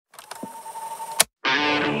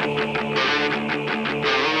Hey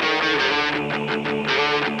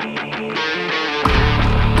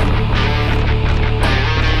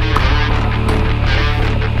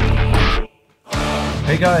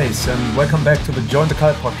guys, and welcome back to the Join the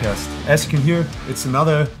Cult podcast. As you can hear, it's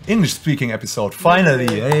another English-speaking episode. Finally,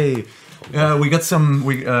 hey! We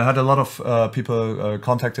had a lot of people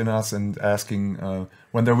contacting us and asking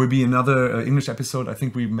when there will be another English episode. I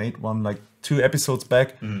think we made one like 2 episodes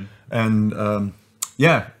back, and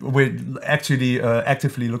we're actually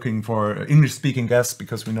actively looking for English-speaking guests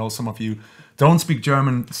because we know some of you don't speak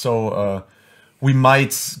German, so. We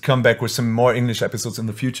might come back with some more English episodes in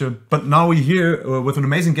the future. But now we're here with an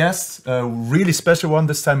amazing guest, a really special one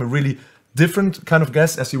this time, a really different kind of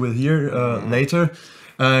guest, as you will hear later.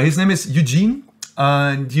 His name is Eugene.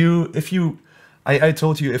 And I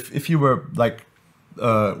told you, if you were like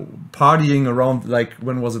partying around, like,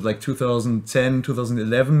 when was it, like 2010,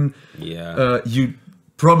 2011? Yeah. You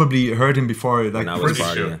probably heard him before. Like, when I was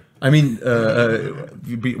partying. Sure. I mean,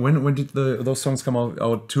 when did those songs come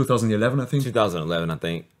out? 2011, I think. 2011, I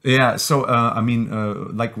think. Yeah. So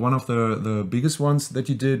like one of the biggest ones that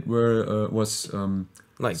you did was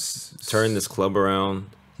like Turn This Club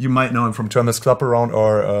Around. You might know him from Turn This Club Around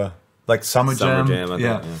or like Summer Jam. I think,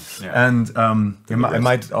 yeah. And I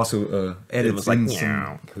might also edit was in like,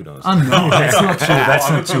 some. Who knows? Oh no, that's not true. That's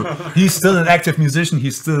not true. He's still an active musician.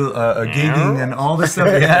 He's still gigging and all this stuff.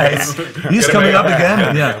 Yeah, he's coming up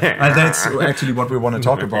again. Yeah, and that's actually what we want to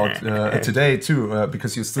talk about today too,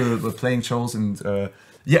 because you're still playing shows and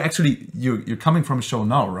actually you're coming from a show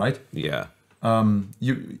now, right? Yeah.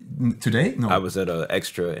 You today? No, I was at an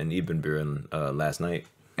Extra in Ibbenburen last night.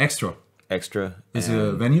 Extra is it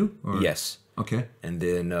a venue? Or? Yes. Okay. And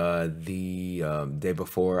then the day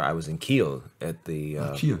before, I was in Kiel at the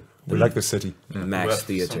Kiel. We like the city. Max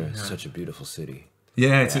Theater. Such a beautiful city.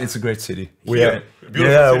 Yeah, it's a great city. We had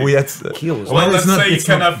Kiel was well, let's say you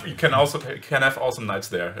can have awesome nights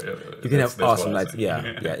there. You can have awesome nights. Yeah.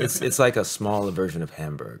 It's like a smaller version of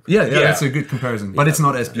Hamburg. Yeah, that's a good comparison, but it's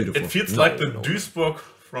not as beautiful. It feels like the Duisburg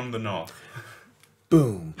from the north.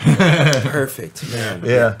 Boom. Perfect, man.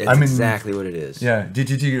 Yeah, it's exactly what it is. Yeah. Did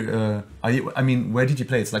you? Where did you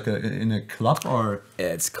play? It's like in a club or?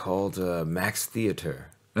 It's called Max Theater.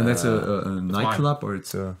 And that's a nightclub, or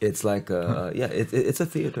it's a? It's like it's a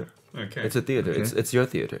theater. Okay. It's a theater. Okay. It's your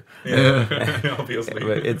theater. Yeah, obviously.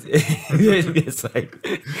 But it's like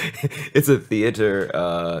it's a theater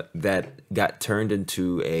that got turned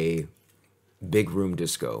into a big room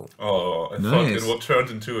disco. Oh, I thought it was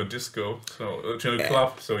turned into a disco, to a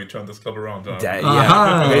club. So you turned this club around.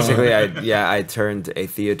 Basically, I turned a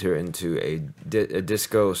theater into a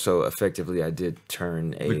disco. So effectively, I did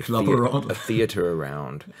turn a theater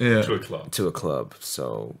around to a club.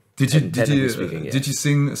 So did you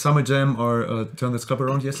sing Summer Jam or Turn This Club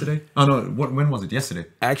Around yesterday? Oh no, when was it? Yesterday.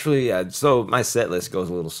 Actually, yeah. So my set list goes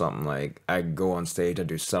a little something like I go on stage, I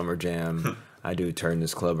do Summer Jam. I do Turn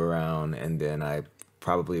This Club Around, and then I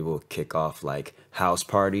probably will kick off like House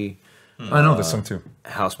Party. I know this song too.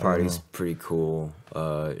 House Party's pretty cool.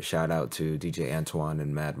 Shout out to DJ Antoine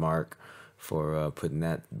and Mad Mark for putting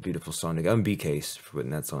that beautiful song together. And B-Case for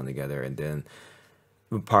putting that song together. And then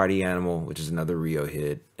Party Animal, which is another Rio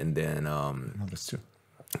hit. And then this too.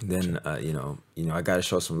 Then I gotta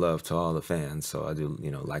show some love to all the fans. So I do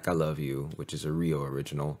Like I Love You, which is a Rio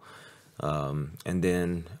original. And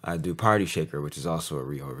then I do Party Shaker, which is also a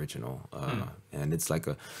Rio original. And it's like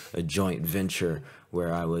a joint venture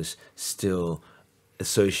where I was still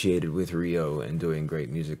associated with Rio and doing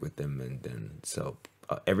great music with them. And then so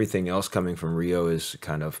everything else coming from Rio is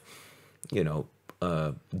kind of,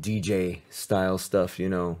 DJ style stuff,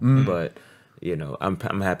 but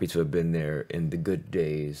I'm happy to have been there in the good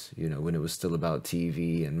days, when it was still about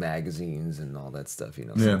TV and magazines and all that stuff,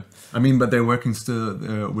 Yeah, So. I mean, but they're working still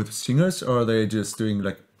with singers, or are they just doing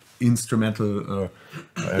like instrumental?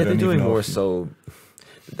 They're doing more so.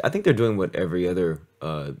 I think they're doing what every other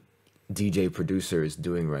DJ producer is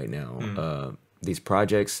doing right now. These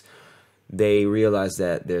projects, they realize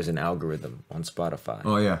that there's an algorithm on Spotify.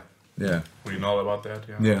 Oh yeah. We know about that.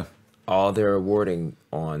 Yeah. All they're awarding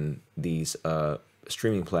on these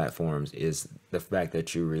streaming platforms is the fact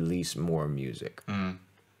that you release more music.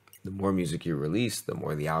 The more music you release, the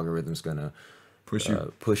more the algorithm's gonna push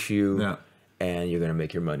you, and you're gonna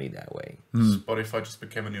make your money that way. Spotify just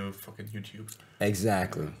became a new fucking YouTube.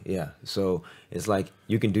 Exactly. Yeah. So it's like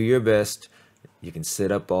you can do your best. You can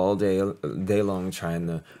sit up all day long trying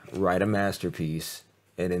to write a masterpiece,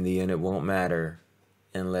 and in the end, it won't matter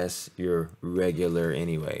unless you're regular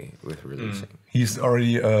anyway with releasing. He's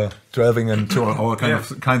already delving into our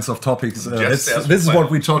kinds of topics. This as is planned. what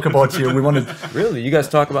we talk about here. We wanted. Really, you guys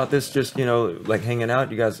talk about this just like hanging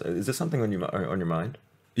out. You guys, is this something on your mind?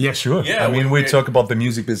 Yeah, sure. Yeah, I mean, we we- talk about the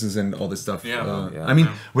music business and all this stuff. Yeah. I mean,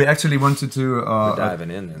 we actually wanted to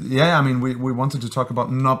Diving in. Then. Yeah, I mean, we wanted to talk about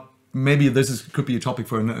not. Maybe could be a topic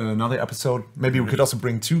for another episode. Maybe we could also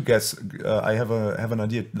bring two guests. I have an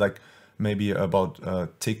idea, like maybe about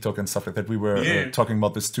TikTok and stuff like that. We were talking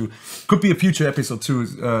about this too. Could be a future episode too.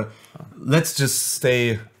 Let's just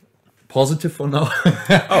stay positive for now.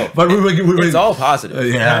 But we were It's all positive.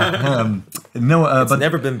 yeah. No, It's but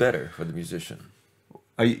never been better for the musician.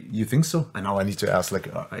 you think so? I know. I need to ask. Like,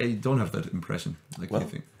 I don't have that impression. Like, Well, you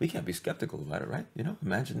think? we can't be skeptical about it, right?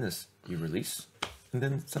 Imagine this: you release, and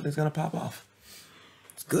then something's gonna pop off.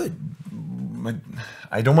 It's good.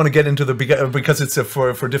 I don't want to get into the because it's for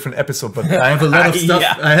a different episode. But I have a lot of stuff.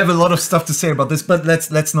 Yeah. I have a lot of stuff to say about this. But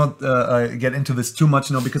let's not get into this too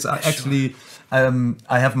much now because I actually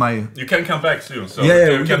I have my You can come back soon. So Yeah, we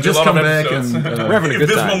we can can do a just lot of come back episodes. and, We're having a if good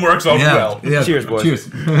this time. one works out well. Cheers, boys. Cheers.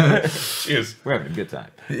 Cheers. We're having a good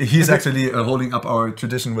time. He's actually holding up our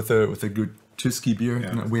tradition with a good Tysky beer.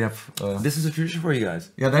 Yeah. We have. This is a tradition for you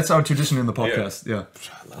guys. Yeah, that's our tradition in the podcast. Yeah,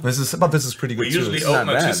 this is pretty good We too. usually It's- open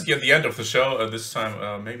a bad. Tysky at the end of the show. This time,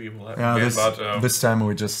 maybe we'll have Yeah, again, but this time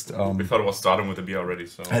we just. we thought it was starting with the beer already.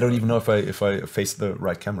 So I don't even know if I face the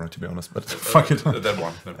right camera to be honest, but fuck it. That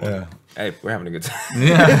one. Yeah. Hey, we're having a good time.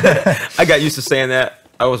 Yeah. I got used to saying that.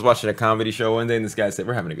 I was watching a comedy show one day, and this guy said,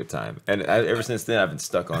 "We're having a good time," and ever since then, I've been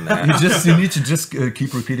stuck on that. you need to just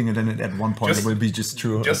keep repeating it, and at one point Just- it will be just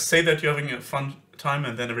true. Just say that you're having a fun time,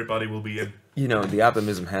 and then everybody will be in. The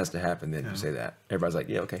optimism has to happen. Then you say that. Everybody's like,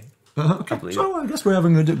 "Yeah, okay." Okay, believe so I guess we're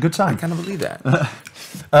having a good time. I kind of believe that.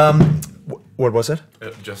 What was it?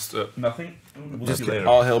 Just nothing. We'll Just see you later.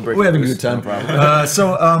 all hell breaks We're having a loose, good time. no problem.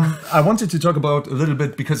 So I wanted to talk about a little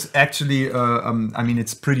bit because actually, I mean,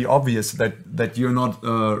 it's pretty obvious that you're not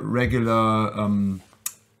a regular.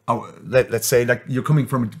 Let's say like you're coming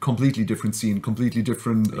from a completely different scene, completely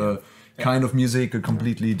different kind of music, a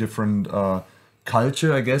completely different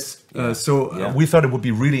culture, I guess. So we thought it would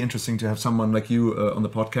be really interesting to have someone like you on the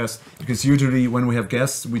podcast because usually when we have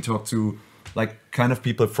guests, we talk to like kind of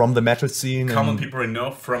people from the metal scene, Common and, people we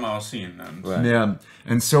know from our scene. And Right. yeah,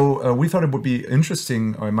 and so we thought it would be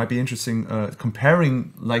interesting, or it might be interesting,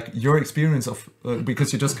 comparing like your experience of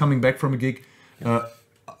because you're just coming back from a gig,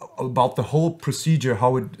 about the whole procedure,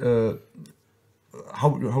 how it,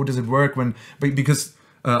 how does it work when because.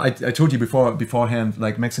 I told you beforehand,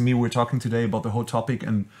 like Max and me were talking today about the whole topic,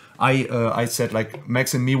 and I said like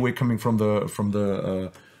Max and me we're coming from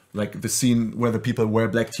the like the scene where the people wear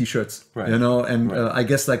black t-shirts, Right. you know, and Right. I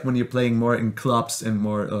guess like when you're playing more in clubs and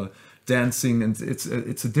more dancing, and it's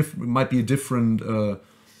a different, might be a different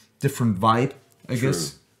vibe, I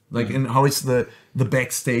guess. Like, and how is the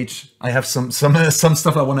backstage? I have some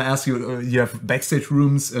stuff I want to ask you. You have backstage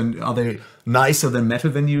rooms, and are they nicer than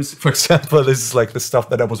metal venues? For example, this is like the stuff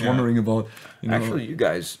that I was wondering about. You know? Actually,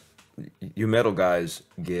 you metal guys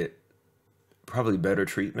get probably better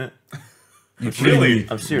treatment. Really?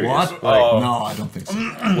 I'm serious. What? Like, No, I don't think so.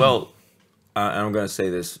 well, I'm going to say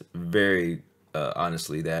this very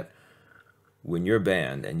honestly, that when you're a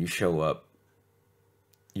band and you show up,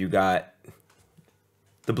 you got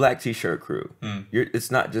the black t-shirt crew.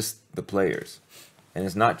 It's not just the players, and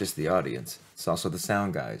it's not just the audience. It's also the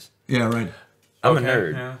sound guys. Yeah, right. I'm Okay, a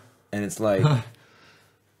nerd, yeah. and it's like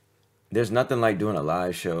there's nothing like doing a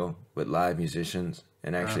live show with live musicians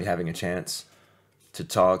and actually having a chance to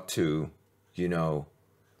talk to,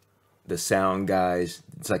 the sound guys.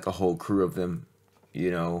 It's like a whole crew of them,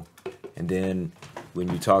 and then when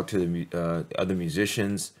you talk to the other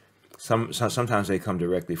musicians, sometimes they come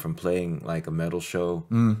directly from playing like a metal show,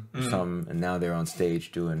 and now they're on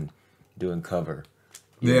stage doing cover.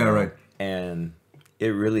 you Yeah, know? right. And it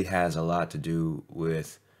really has a lot to do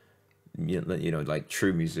with like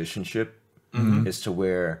true musicianship. As to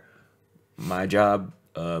where my job,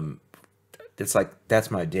 it's like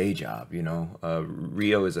that's my day job.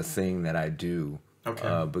 Rio is a thing that I do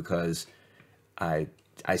because I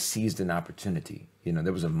seized an opportunity.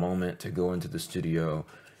 There was a moment to go into the studio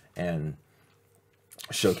and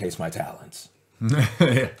showcase my talents.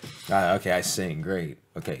 Yeah. Okay, I sing great.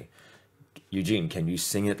 Okay, Eugene, can you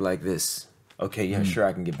sing it like this? Okay, yeah, sure,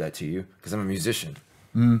 I can give that to you because I'm a musician.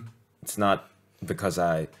 It's not because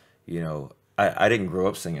I didn't grow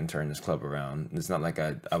up singing Turn This Club Around. It's not like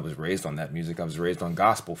I was raised on that music. I was raised on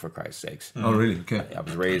gospel, for Christ's sakes. Oh, really? Okay. I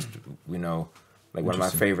was raised, like one of my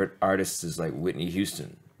favorite artists is like Whitney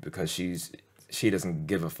Houston because she doesn't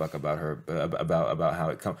give a fuck about her about how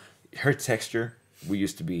it comes. Her texture, we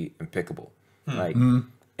used to be impeccable. like,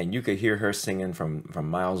 and you could hear her singing from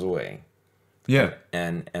miles away. Yeah.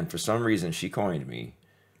 And for some reason she coined me.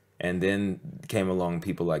 And then came along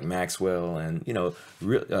people like Maxwell and, you know,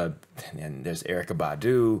 and there's Erykah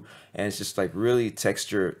Badu, and it's just like really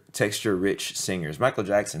texture rich singers. Michael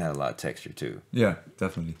Jackson had a lot of texture too. Yeah,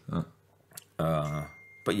 definitely.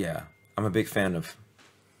 But yeah, I'm a big fan of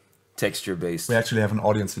texture based. We actually have an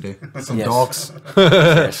audience today. Some Yes. dogs.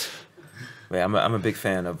 Yes. Yeah, I'm a big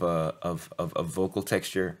fan of vocal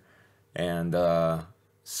texture, and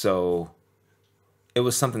so it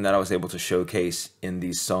was something that I was able to showcase in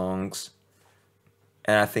these songs,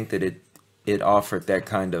 and I think that it offered that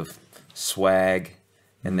kind of swag,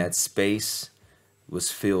 and that space was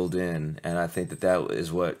filled in, and I think that is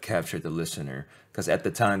what captured the listener, because at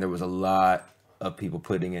the time there was a lot of people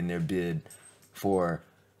putting in their bid for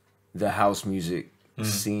the house music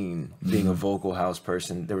scene. Being a vocal house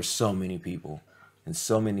person, there were so many people and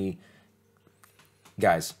so many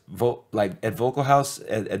guys, like at Vocal House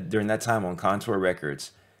during that time on Contour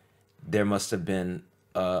Records, there must have been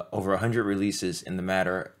over 100 releases in a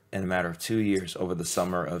matter of 2 years over the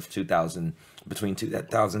summer of 2000, between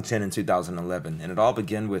 2010 and 2011, and it all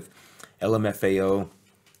began with LMFAO,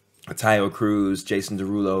 Tayo Cruz, Jason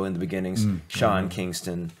Derulo in the beginnings, Sean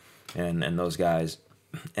Kingston, and those guys,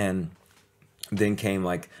 and then came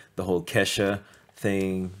like the whole Kesha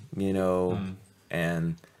thing, you know,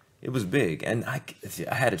 and it was big, and I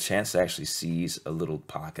had a chance to actually seize a little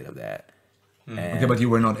pocket of that. Okay, but you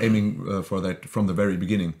were not aiming for that from the very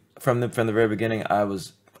beginning. From the very beginning, I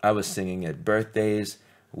was singing at birthdays,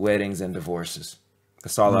 weddings, and divorces.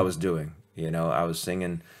 That's all I was doing. You know, I was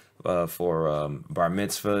singing for bar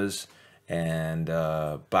mitzvahs and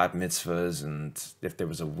bat mitzvahs, and if there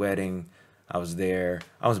was a wedding, I was there.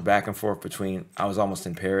 I was back and forth between. I was almost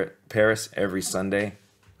in Paris every Sunday.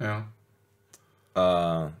 Yeah.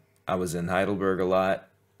 I was in Heidelberg a lot,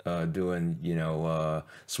 doing, you know,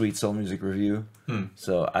 Sweet Soul Music Review.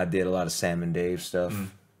 So I did a lot of Sam and Dave stuff.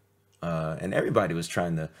 And everybody was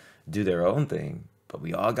trying to do their own thing, but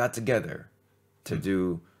we all got together to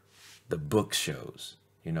do the book shows,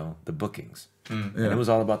 you know, the bookings. And it was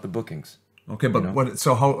all about the bookings. Okay, but You know?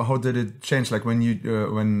 so how did it change? Like when you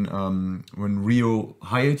when Rio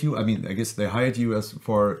hired you? I mean, I guess they hired you as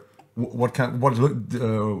for what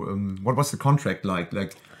was the contract like?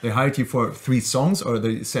 Like they hired you for 3 songs, or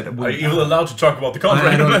they said? Are you even allowed to talk about the contract?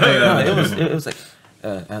 I don't know. No, it was like,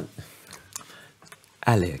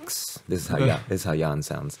 Alex. This is how Jan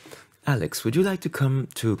sounds. Alex, would you like to come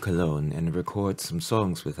to Cologne and record some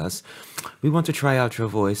songs with us? We want to try out your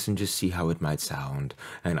voice and just see how it might sound.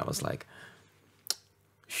 And I was like,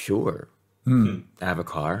 sure. I have a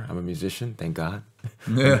car. I'm a musician, thank God.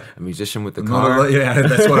 Yeah. A musician with a car. Yeah,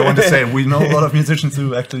 that's what I want to say. We know a lot of musicians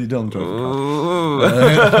who actually don't drive a car.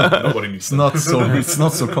 Ooh. Nobody needs It's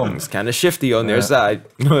not so common. It's kind of shifty on their side.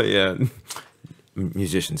 Yeah.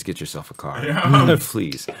 Musicians, get yourself a car.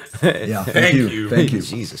 Please. Yeah, Thank you. Thank you.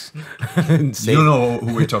 Jesus. You know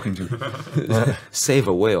who we're talking to. Save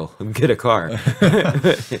a whale and get a car.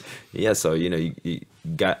 Yeah, so you know,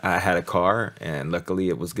 I had a car, and luckily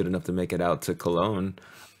it was good enough to make it out to Cologne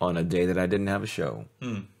on a day that I didn't have a show.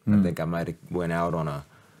 I think I might have went out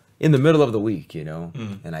in the middle of the week, you know,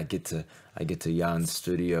 and I get to Jan's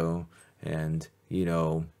studio, and you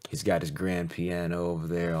know, he's got his grand piano over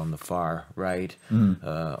there on the far right,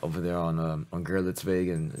 over there on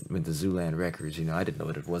Gerlitzweg and with the Zooland Records. You know, I didn't know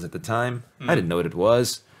what it was at the time. I didn't know what it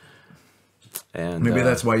was. And Maybe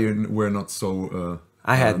that's why you were not so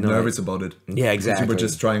I had no nervous about it. Yeah, exactly. You were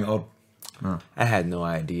just trying out. I had no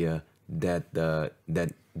idea that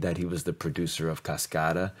he was the producer of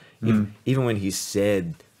Cascada. Even when he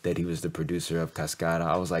said that he was the producer of Cascada,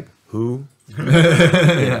 I was like, who?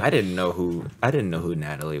 I didn't know who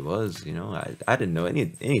Natalie was. You know, I didn't know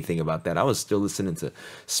anything about that. I was still listening to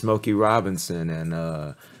Smokey Robinson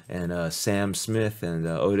and Sam Smith and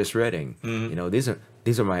Otis Redding. You know, these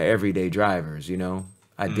are my everyday drivers. You know,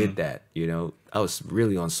 I did that. You know, I was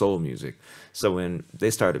really on soul music. So when they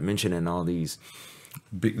started mentioning all these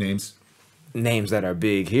Big names that are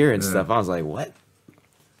big here and stuff, I was like, what?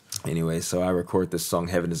 Anyway, so I record this song,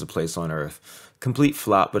 Heaven is a Place on Earth. Complete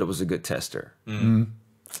flop, but it was a good tester. It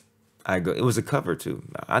was a cover too.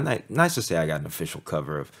 Nice to say I got an official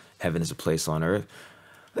cover of Heaven is a Place on Earth.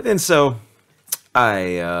 But then so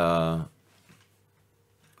I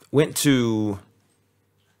went to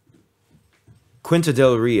Quinta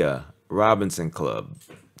del Ria Robinson Club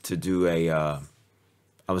to do I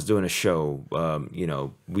was doing a show. You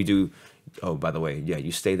know, we do. Oh, by the way, yeah,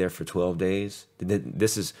 you stay there for 12 days.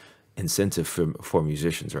 This is incentive for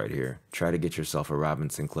musicians right here. Try to get yourself a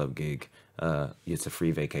Robinson Club gig. It's a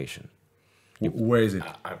free vacation. Where is it?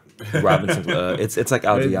 Robinson. It's like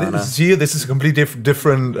Aldiana. This is a completely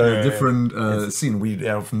different scene. We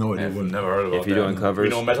have no idea. I've never heard about If you're that. doing covers, We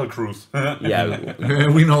know Metal Cruise. yeah.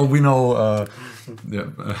 we know. Yeah.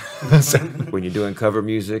 When you're doing cover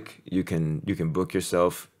music, you can book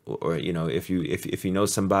yourself, or you know, if you know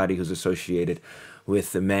somebody who's associated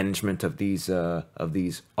with the management of these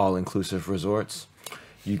all-inclusive resorts,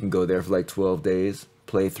 you can go there for like 12 days,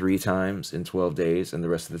 play 3 times in 12 days, and the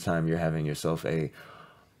rest of the time you're having yourself a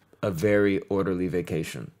very orderly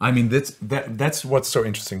vacation. I mean, that's what's so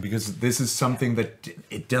interesting, because this is something that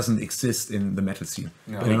it doesn't exist in the metal scene.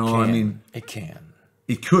 No. You know, I mean, it can.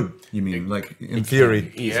 it could. You mean like in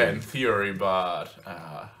theory? Yeah, in theory, but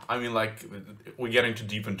I mean, like, we're getting too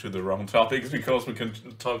deep into the wrong topics, because we can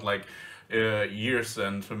talk like years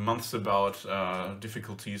and months about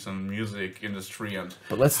difficulties in music industry and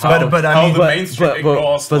But let's how, talk. but I how mean- the mainstream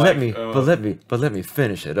ignores. But like, let me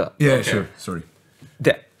finish it up. Yeah, Okay. sure. Sorry.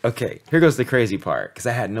 Okay, here goes the crazy part, because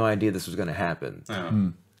I had no idea this was going to happen. Yeah.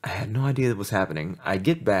 I had no idea it was happening. I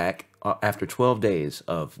get back after 12 days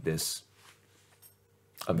of this.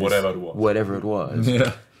 Whatever it was.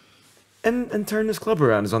 Yeah. And turn this club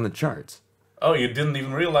around is on the charts. Oh, you didn't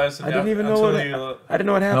even realize it. I didn't even know until what you, I didn't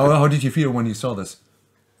know what happened. How did you feel when you saw this?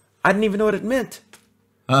 I didn't even know what it meant.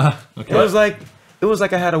 Okay. It was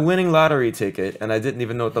like I had a winning lottery ticket and I didn't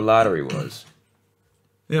even know what the lottery was.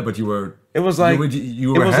 Yeah, but you were. It was like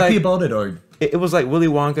you it were was happy like- about it, or It was like Willy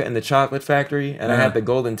Wonka and the Chocolate Factory, and I Yeah. had the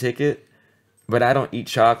golden ticket, but I don't eat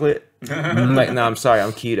chocolate. Like, no, I'm sorry,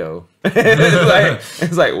 I'm keto.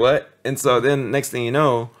 It's like what? And so then next thing you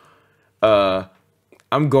know,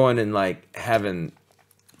 I'm going and like having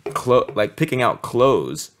like picking out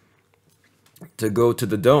clothes to go to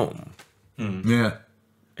the Dome, yeah,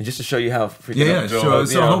 and just to show you how freaking yeah. So,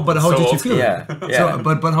 So how so did you feel? yeah, yeah. So,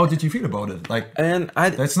 but how did you feel about it? Like, And I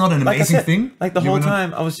that's not an like I amazing said, thing. Like the You whole were not-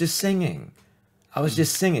 time I was just singing.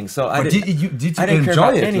 So I But didn't. did you I didn't care enjoy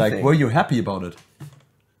about it? anything. Like, were you happy about it?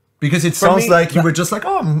 Because it sounds me, like you were just like,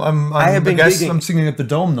 oh, have been gigging- I'm singing at the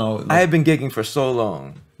Dome now. Like, I had been gigging for so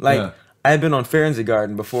long. Like Yeah. I had been on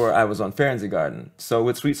Garden before I was on Garden. So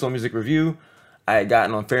with Sweet Soul Music Review, I had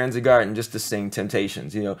gotten on Garden just to sing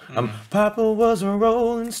Temptations. You know, Papa was a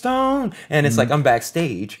Rolling Stone, and it's like I'm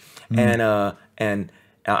backstage, and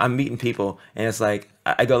I'm meeting people, and it's like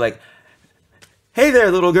I go like, "Hey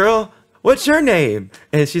there, little girl. What's your name?"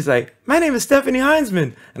 And she's like, "My name is Stephanie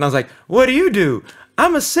Heinzman." And I was like, "What do you do?"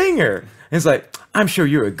 "I'm a singer." And it's like, "I'm sure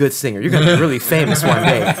you're a good singer. You're gonna be really famous one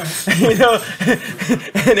day." You know?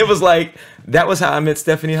 And it was like, that was how I met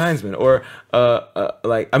Stephanie Heinzman. Or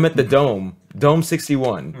like I met the Dome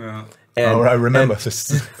 61. Yeah. And, I remember and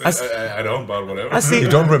this. I don't, but whatever. I see You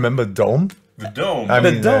don't remember Dome? the Dome. I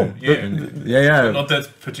the mean, Dome. Yeah. Not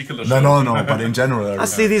that particular show. No. But in general, I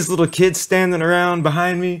see these little kids standing around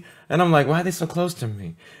behind me, and I'm like, why are they so close to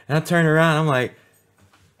me? And I turn around, I'm like,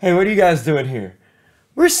 hey, what are you guys doing here?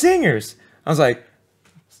 We're singers. I was like,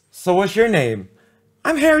 so what's your name?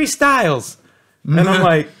 I'm Harry Styles. And I'm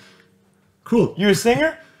like, cool. you a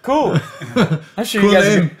singer? Cool. I'm sure Cool you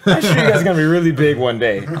guys. name. I'm sure you guys are gonna be really big one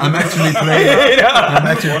day. I'm actually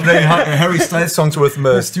playing Harry Styles songs with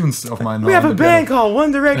students of mine. We have a band called One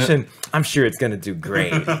Direction. I'm sure it's gonna do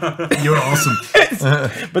great. You're awesome.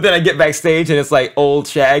 But then I get backstage and it's like old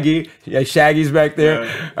Shaggy. Yeah, Shaggy's back there.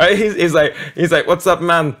 Yeah. He's like, "What's up,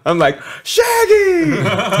 man?" I'm like, "Shaggy."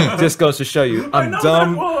 Just goes to show you, I'm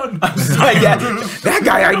dumb. Yeah, that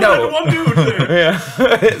guy I know. One dude there.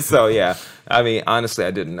 Yeah. So yeah, I mean, honestly,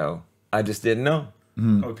 I didn't know. I just didn't know.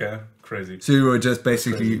 Okay, crazy. So you were just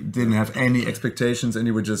basically didn't have any expectations, and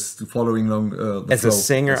you were just following along the As a flow.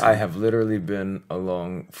 singer, I have literally been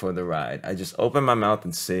along for the ride. I just open my mouth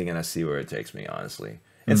and sing, and I see where it takes me. Honestly,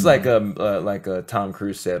 it's like Tom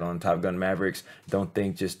Cruise said on Top Gun Mavericks: "Don't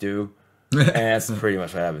think, just do." And that's pretty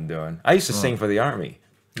much what I've been doing. I used to sing for the army.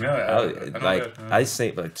 Yeah, I know Like that, I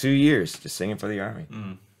sang for like 2 years just singing for the army.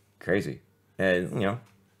 Crazy, and you know.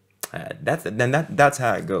 That's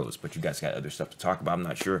how it goes. But you guys got other stuff to talk about. I'm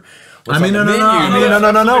not sure. I mean, no.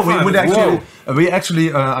 Absolutely We fine.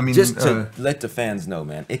 actually. I mean, Just to let the fans know,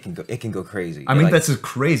 man, it can go crazy. I mean, Like, that's a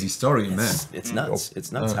crazy story, man. it's nuts.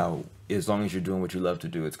 It's nuts how as long as you're doing what you love to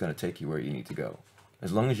do, it's gonna take you where you need to go.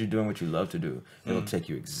 As long as you're doing what you love to do, it'll take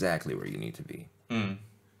you exactly where you need to be.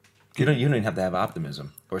 You don't even have to have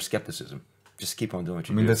optimism or skepticism. Just keep on doing what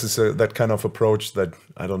you I mean, do. this is that kind of approach that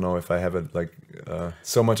I don't know if I have it like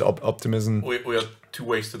so much optimism. We are too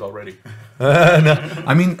wasted already.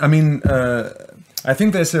 I mean, I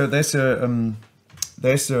think there's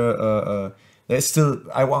still.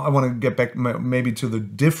 I want to get back maybe to the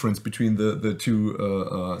difference between the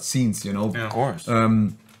two scenes. You know, Yeah. Of course.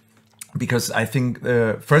 because I think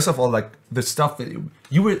first of all, like the stuff that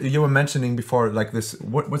you were mentioning before, like this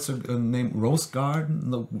what's the name, Rose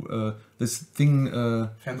Garden, this thing, the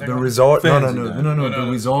resort, no,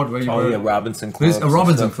 the resort where you were, Robinson Club. this a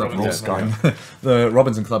Robinson stuff. Club, Rose Garden, the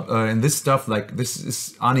Robinson Club, and this stuff, like this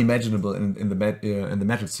is unimaginable in the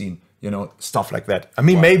metal scene. You know, stuff like that. I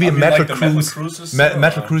mean, maybe a Metal like Cruise,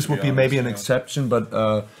 Metal Cruise would be maybe an exception, but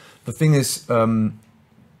the thing is, don't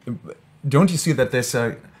you see that there's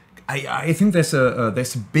a I think there's a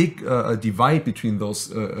big divide between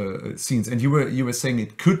those scenes, and you were saying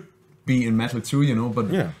it could be in metal too, you know, but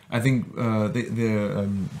Yeah. I think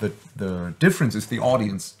the difference is the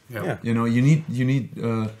audience. Yeah. You know, you need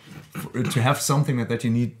to have something like that. You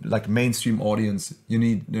need like mainstream audience. You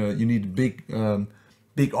need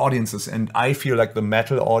big audiences, and I feel like the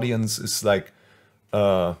metal audience is like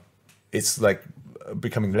it's like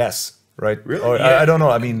becoming less, right? Really? Or, Yeah. I don't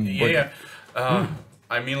know. I mean, Yeah.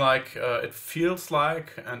 I mean, like it feels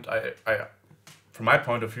like, and I from my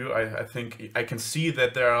point of view, I think I can see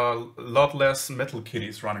that there are a lot less metal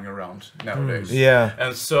kiddies running around nowadays. Yeah.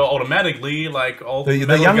 And so automatically, like all The the,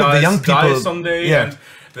 metal young- the guys young die people- someday, yeah. and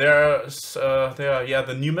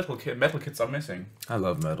the new metal kids are missing. I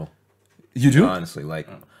love metal. you do. Honestly, like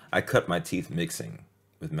I cut my teeth mixing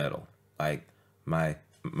with metal. Like my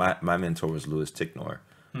mentor was Louis Ticknor,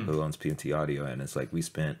 who owns PMT Audio, and it's like we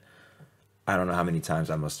spent, I don't know how many times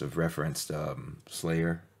I must have referenced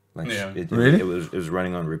Slayer. Like Yeah. Really? it was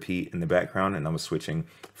running on repeat in the background, and I was switching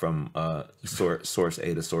from source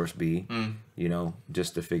A to source B, you know,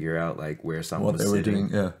 just to figure out like where something What was they were sitting.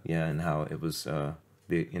 doing, yeah. and how it was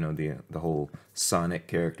the whole sonic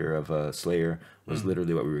character of Slayer was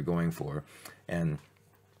literally what we were going for, and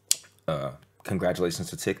congratulations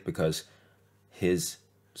to Tick, because his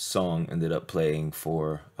song ended up playing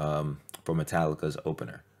for Metallica's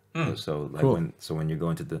opener. So like Cool. when you're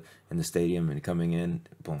going to in the stadium and coming in,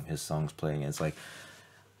 boom, his song's playing. And it's like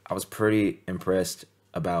I was pretty impressed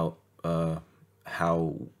about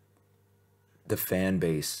how the fan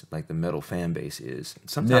base, like the metal fan base, is.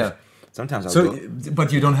 Sometimes I'll So, go,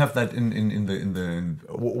 but you don't have that in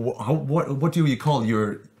what do you call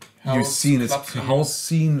your House, scene? It's club scene. house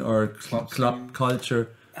scene or club scene. culture.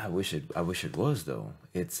 I wish it was though.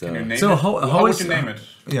 It's Can you name So it? how How would is- you name it?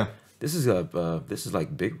 Yeah. this is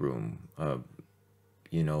like big room,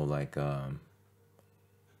 you know, like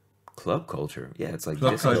club culture. Yeah, it's like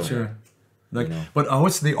Club disco. culture. Like, You know. but how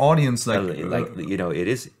is the audience like? Like you know, it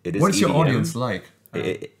is. what is your EDM. audience like?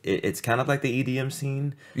 It's kind of like the EDM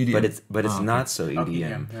scene, EDM. but it's okay. not so EDM.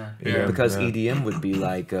 EDM, yeah. Because Yeah. EDM would be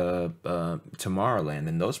like Tomorrowland,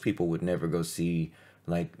 and those people would never go see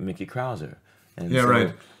like Mickey Krauser. And Yeah, so,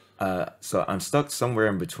 right. So I'm stuck somewhere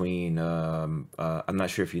in between. I'm not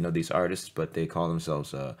sure if you know these artists, but they call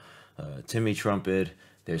themselves Timmy Trumpet.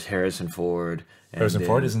 There's Harrison Ford. And Harrison then-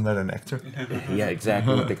 Ford, isn't that an actor? Yeah,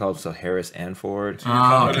 exactly what they call themselves, Harris and Ford.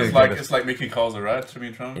 Ah, But okay. it's got like it. it's like Mickey Krauser, right?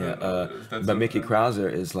 Timmy Trump. Yeah, That's but it, Mickey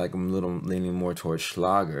Krauser is like a little leaning more towards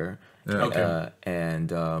Schlager. Yeah. Okay. And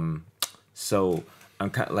so I'm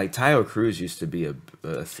kind of like Tayo Cruz used to be a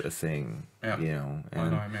thing, Yeah. you know. I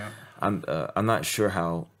And know him, yeah. I'm not sure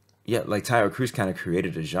how. Yeah, like Tayo Cruz kind of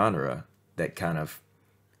created a genre that kind of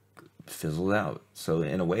fizzled out. So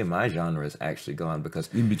in a way, my genre is actually gone because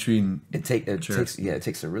In between. it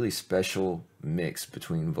takes a really special mix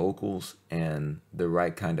between vocals and the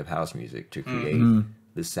right kind of house music to create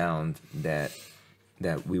the sound that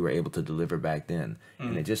we were able to deliver back then,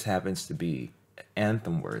 and it just happens to be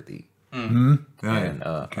anthem worthy. Yeah, And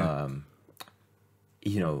okay.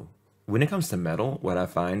 you know, when it comes to metal, what I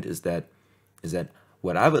find is that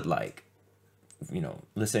what I would like, you know,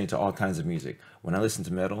 listening to all kinds of music. When I listen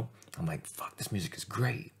to metal, I'm like, fuck, this music is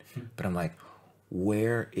great. But I'm like,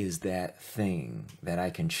 where is that thing that I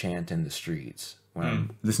can chant in the streets when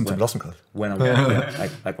I'm Listen to Blossom when I'm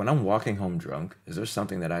like when I'm walking home drunk? Is there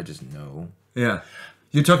something that I just know? Yeah.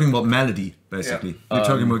 You're talking about melody, basically. You're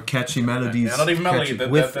talking about catchy melodies. Yeah, not even melody.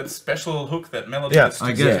 catchy- That special hook, that melody. Yeah, that's I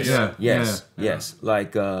just- get it, Yes, yeah. yes.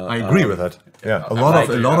 Like I agree with that. Yeah, a lot of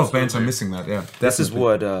bands are absolutely. missing that. Yeah, this is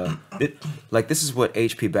definitely. what this is what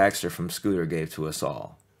H.P. Baxter from Scooter gave to us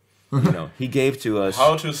all. You know, he gave to us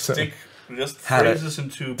How to stick just How to- phrases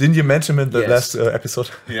into. Didn't you mention in the Yes. last episode?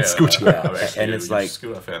 Yeah, Scooter. Yeah, I'm actually and it's a like-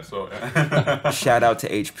 Scooter fan, so yeah. shout out to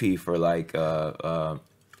HP for like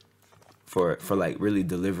for like really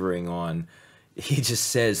delivering on. He just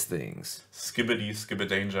says things. Skibbity,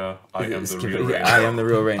 skibbidanger, I am the Skip real it. ranger. I am the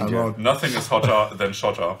real I'm ranger. out. Nothing is hotter than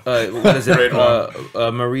shotter. What is it? Great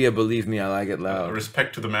one. Maria, believe me, I like it loud.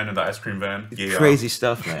 Respect to the man in the ice cream van. Yeah. Crazy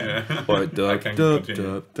stuff, man. Or I can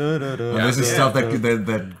continue. Well, this is stuff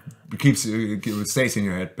that stays in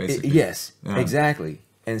your head basically. Yes, Yeah. exactly.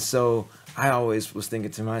 And so I always was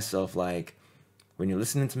thinking to myself, like, when you're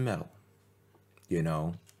listening to metal, you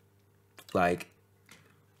know, like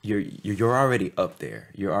you're already up there.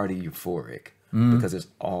 You're already euphoric because there's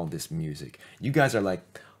all this music. You guys are like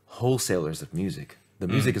wholesalers of music. The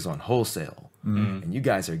music is on wholesale, and you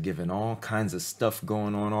guys are giving all kinds of stuff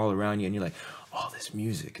going on all around you, and you're like, oh, this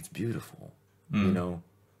music, it's beautiful, you know,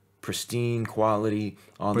 pristine quality.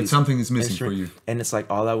 All But these something is missing for instruments. you. And it's like,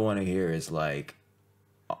 all I want to hear is like,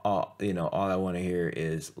 all I want to hear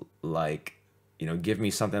is like, you know, give me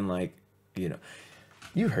something like, you know,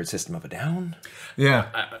 you heard System of a Down, Yeah.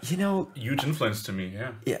 you know, Huge influence to me,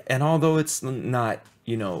 yeah. yeah. And although it's not,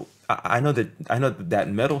 you know, I know that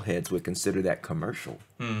metalheads would consider that commercial,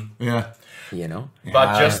 Yeah. you know.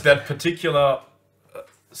 But just that particular,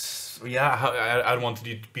 I don't want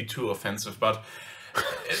to be too offensive, but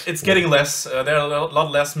it's getting less. There are a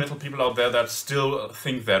lot less metal people out there that still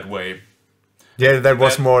think that way. Yeah, that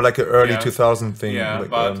was That- more like an early yeah. 2000 thing. Yeah, like,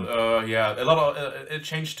 but a lot of it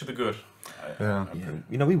changed to the good. yeah. Yeah,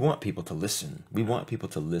 you know, we want people to listen. We want people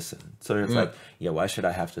to listen. So it's Yeah. like, yeah, why should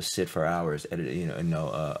I have to sit for hours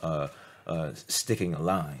sticking a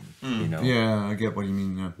line? You know, Yeah, I get what you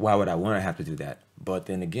mean. Yeah. why would I want to have to do that? But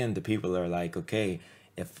then again, the people are like, okay,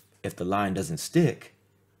 if the line doesn't stick,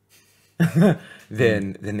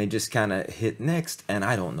 then they just kind of hit next, and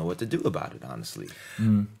I don't know what to do about it, honestly.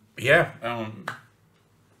 Yeah,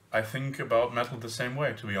 I think about metal the same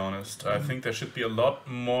way, to be honest. I think there should be a lot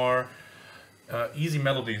more easy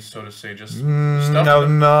melodies, so to say. Just stuff.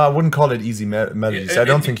 No, I wouldn't call it easy melodies. I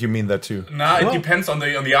don't think you mean that too. Nah, Well- it depends on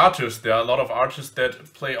the artist. There are a lot of artists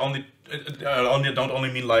that play only don't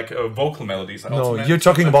only mean like vocal melodies. I also No, meant you're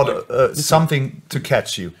talking sometimes about like- something to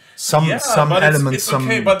catch you. Some but elements, it's some.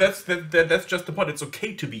 okay, but that's just the point. It's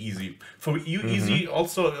okay to be easy. For you, easy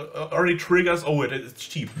also already triggers. Oh, it's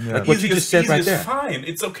cheap. Like What easy you is, just said easy right is there. fine.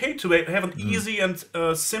 It's okay to have an easy and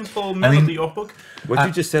simple melody or hook. What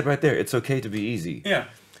you just said right there, it's okay to be easy. Yeah,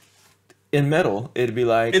 In metal, it'd be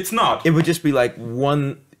like, it's not. it would just be like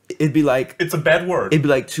it'd be like It's a bad word. it'd be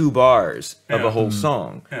like 2 bars of Yeah. a whole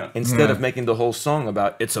song, Yeah. instead Yeah. of making the whole song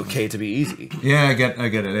about it's okay to be easy. Yeah, I get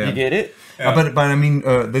it. Yeah. You get it? But I mean,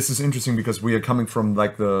 this is interesting because we are coming from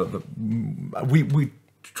like we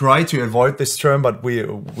Try to avoid this term, but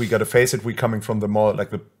we gotta face it. We're coming from the more like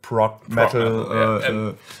the prog metal metal, yeah.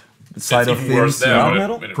 And side it's of even worse things. there. you know? Prog when it-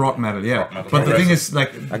 metal? when it- prog metal, yeah. Prog metal. But the thing is,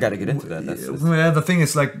 like, I got to get into that. That's well, the thing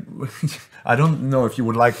is, like, I don't know if you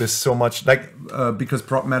would like This so much, like because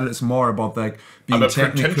prog metal is more about like being I'm a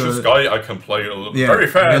technical. pretentious guy. I can play Yeah, very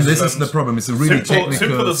fast. and this is the problem. It's a really simple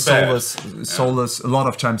technical, is bad. soulless. A lot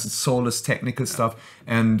of times it's soulless, technical stuff,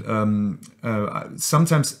 and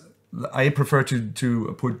sometimes I prefer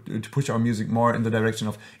to push our music more in the direction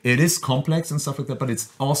of it is complex and stuff like that, but it's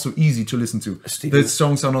also easy to listen to. Stevie- The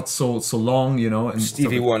songs are not so long, you know. And Stevie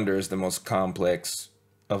stuff like- Wonder is the most complex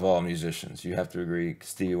of all musicians. You have to agree.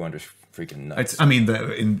 Stevie Wonder's freaking nuts. I mean,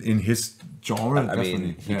 in his genre, I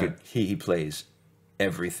definitely. mean, he plays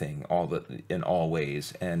everything in all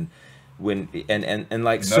ways, and when and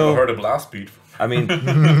like Never so. heard a blast beat. I mean,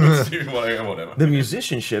 Whatever. the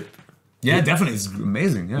musicianship definitely, it's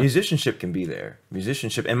amazing. Yeah, musicianship can be there.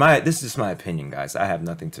 Musicianship, and this is my opinion, guys. I have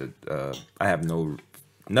nothing to.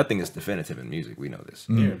 Nothing is definitive in music. We know this,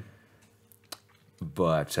 Yeah.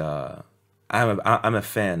 but I'm a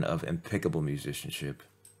fan of impeccable musicianship,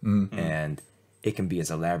 and it can be as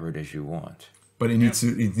elaborate as you want. but it needs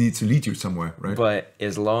to lead you somewhere, right? But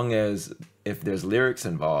as long as if there's lyrics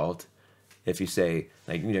involved, if you say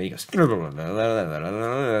like you go,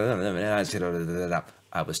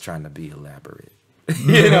 I was trying to be elaborate,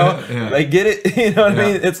 like get it, you know what I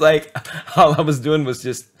mean? It's like all I was doing was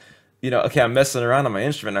just, okay, I'm messing around on my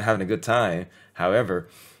instrument, I'm having a good time. However,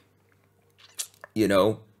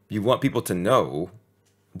 you want people to know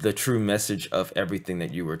the true message of everything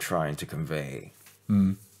that you were trying to convey.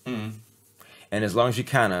 And as long as you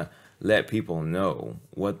kind of let people know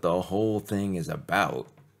what the whole thing is about,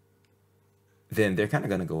 then they're kind of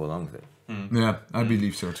going to go along with it. Yeah, I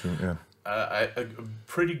believe so too. Yeah. A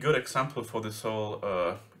pretty good example for this whole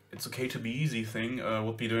 "it's okay to be easy" thing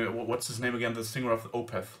would be what's his name again? The singer of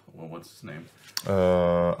Opeth. What's his name?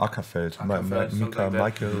 Ackerfeld, Something like that.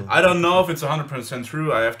 Michael. I don't know if it's 100%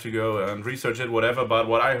 true. I have to go and research it, whatever. But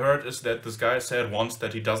what I heard is that this guy said once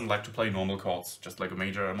that he doesn't like to play normal chords, just like a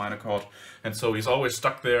major or minor chord, and so he's always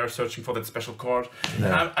stuck there searching for that special chord. And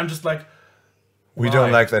I'm just like, We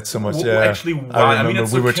don't like that so much. Yeah, Actually, why? I mean,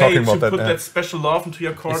 it's we were okay talking to about that. put yeah. that special love into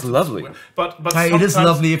your chords. It's lovely. But Hey, it is sometimes-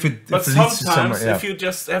 lovely if it But leads to somewhere. sometimes, Yeah. if you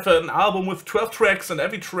just have an album with 12 tracks and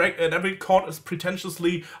every chord is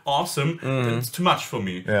pretentiously awesome, then it's too much for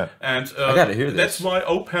me. Yeah. And I gotta hear that's this. why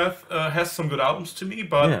Opeth has some good albums to me,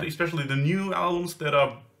 but Yeah. especially the new albums that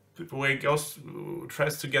are where it goes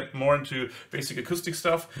tries to get more into basic acoustic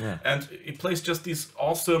stuff, Yeah. and it plays just these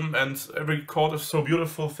awesome and every chord is so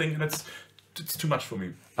beautiful thing, and it's too much for me.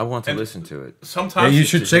 I want to And- listen to it. Sometimes Yeah, you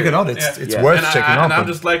should check it out. It's Yeah. it's Yeah. worth and checking out. And I'm but-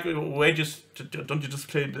 just like, wait, don't you just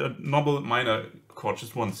play the normal minor chord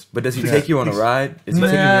just once? But does he take you on a ride? Is he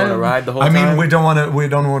taking you on a ride the whole I time? mean, we don't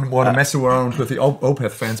want to mess around with the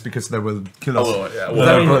Opeth fans because they will kill us. Oh, yeah. Well,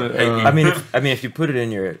 I mean, Hey, I mean, if you put it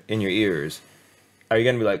in your ears, are you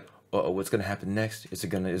gonna be like, oh, what's gonna happen next? Is it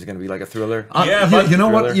gonna be like a thriller? Yeah, but you know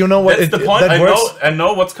what? Thriller. You know what? that's the point. That works. I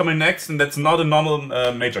know what's coming next, and that's not a normal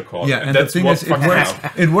major chord. Yeah, and the that's thing what is, it fucks me works. up.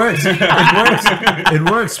 It works. It works. It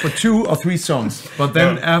works for 2 or 3 songs. But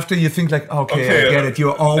then after you think like, okay, I get it.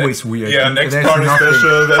 You're always weird. Yeah, And next there's chord is nothing.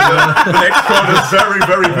 special. Then the next chord is very,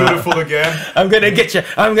 very beautiful again. I'm gonna get you.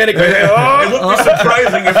 I'm gonna get you. It would be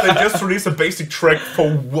surprising if they just release a basic track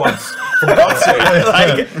for once. For God's sake.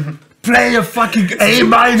 Like, Play a fucking A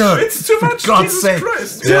minor. It's too much. God's Jesus sake.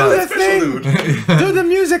 Christ. Yeah. do the Special thing. dude. Do the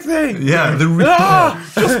music thing. Yeah, the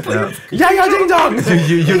Yeah, yeah, ding dong.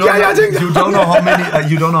 you don't Yeah, yeah, know, ding dong. you don't know how many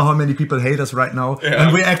you don't know how many people hate us right now,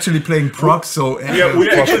 and we're actually playing prog. So Yeah,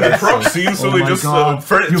 we're actually the prog scene, so Oh we my just God.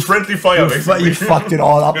 it's friendly fire, you basically. fucked it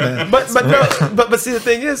all up, man. But no, but see, the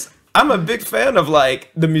thing is, I'm a big fan of like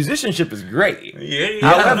the musicianship is great. Yeah,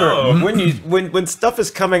 However, I know. when you when stuff is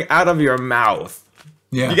coming out of your mouth,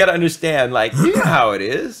 Yeah, you gotta understand, like, you know how it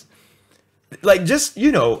is. Like, just,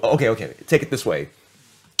 you know, okay, take it this way.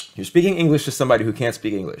 You're speaking English to somebody who can't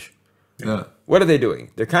speak English. yeah, What are they doing?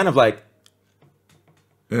 They're kind of like,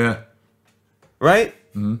 yeah. right?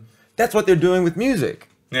 That's what they're doing with music.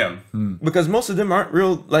 Yeah. Because most of them aren't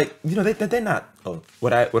real, like, you know, they're not. Oh,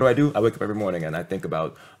 what do I do? I wake up every morning and I think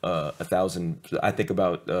about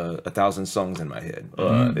 1,000 songs in my head.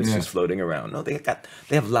 It's yeah. just floating around. No, they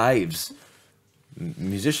have lives.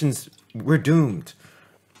 Musicians, we're doomed.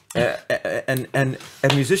 And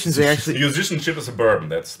musicians, they actually, Musicianship is a burden.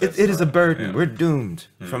 That's it is a burden. Yeah. We're doomed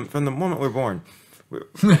from the moment we're born.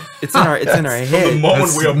 It's in our From the head. moment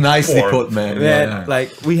That's we are nicely born. put, man. Man, Yeah, like,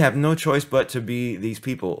 we have no choice but to be these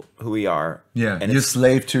people who we are. yeah. and You're it's,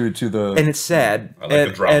 slave to the. and it's sad. I like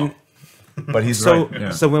the drama. but he's So right.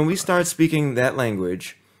 Yeah. so when we start speaking that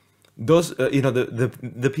language, those you know,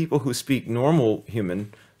 the people who speak normal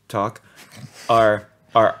human talk are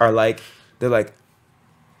like, they're like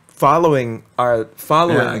following I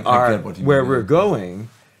get what you where mean. we're going,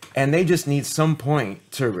 and they just need some point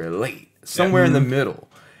to relate somewhere in the middle.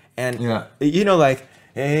 And Yeah. you know, like,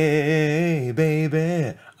 hey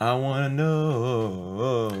baby, I wanna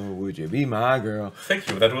know, would you be my girl? Thank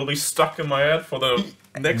you. That will be stuck in my head for the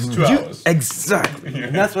next 2 You- hours. Exactly.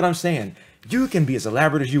 And that's what I'm saying. You can be as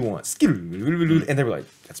elaborate as you want. And they were like,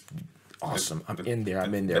 that's awesome. I'm in there.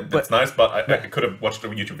 I'm in there. That's But nice, but I could have watched a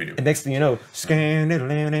YouTube video. and next thing you know,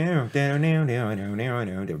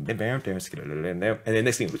 and then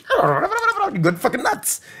next thing, good fucking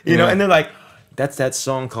nuts. You know, Yeah. and they're like, that's that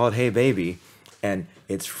song called Hey Baby. And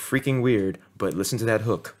it's freaking weird, but listen to that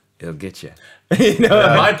hook. It'll get you. You know?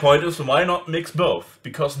 And my point is, why not mix both?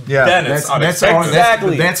 Because Yeah, then it's that's our unexpected.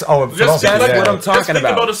 Exactly. that's our Just philosophy. that's like what yeah. I'm talking just think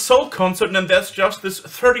about. about a soul concert, and that's just this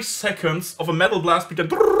 30 seconds of a metal blast beat,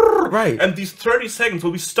 Right. and these 30 seconds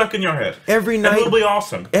will be stuck in your head. Every And night- it'll be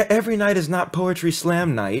awesome. Every night is not poetry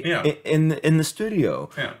slam night Yeah. in the studio.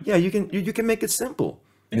 Yeah. You can make it simple.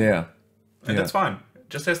 Yeah. And that's fine. It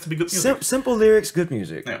just has to be good music. Simple lyrics, good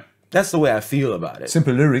music. Yeah. That's the way I feel about it.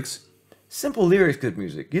 Simple lyrics. Simple lyrics, good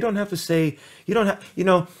music. You don't have to say. You don't have. You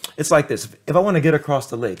know, it's like this. If I want to get across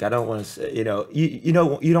the lake, I don't want to say. You know, you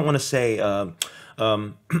don't want to say.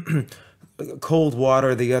 Cold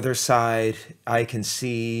water, the other side I can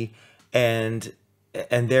see, and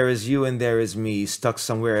there is you and there is me stuck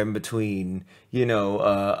somewhere in between. You know,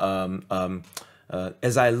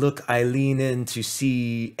 as I look, I lean in to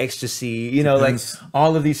see ecstasy. You know, like Yes.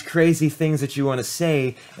 all of these crazy things that you want to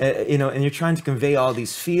say. You know, and you're trying to convey all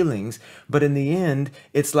these feelings, but in the end,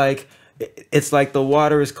 it's like the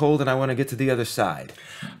water is cold and I want to get to the other side.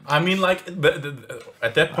 I mean, like,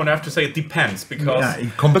 at that point, I have to say it depends, because I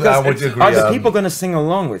Because would agree. are the people going to sing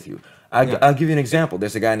along with you? I'll give you an example.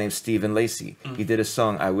 There's a guy named Stephen Lacey. He did a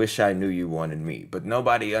song, "I Wish I Knew You Wanted Me," but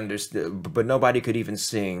nobody understood. But nobody could even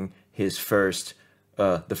sing his first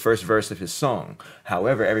the first verse of his song.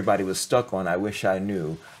 However, everybody was stuck on "I wish I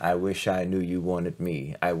knew you wanted me.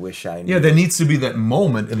 I wish I knew." Yeah, there needs to be that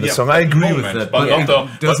moment in the Yeah, song. I agree moment, with that, but but not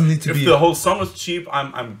it doesn't need to if be. the whole song is cheap,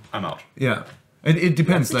 I'm out. Yeah, it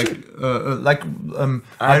depends. Like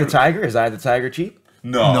Eye of the Tiger, is Eye of the Tiger cheap?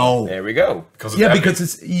 no. There we go. Because Yeah, because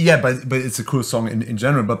but it's a cool song in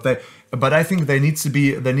general. But I think there needs to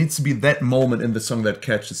be that moment in the song that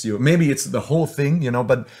catches you. Maybe it's the whole thing, you know.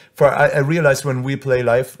 But I realized when we play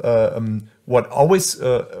live, what always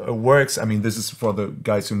works. I mean, this is for the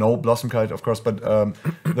guys who know Blossom Kite, of course. But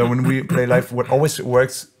then when we play live, what always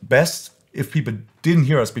works best, if people didn't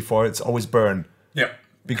hear us before, it's always Burn. Yeah.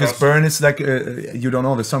 Because Burn is like you don't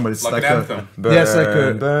know the song, but it's Like like an a, anthem. Burn, yeah, it's like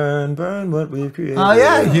a, burn what we've created. oh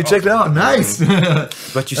yeah, you checked it out, nice.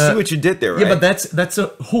 But you see what you did there, right? Yeah, but that's a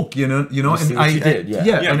hook, you know, see what you did,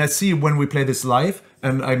 yeah. and I see when we play this live,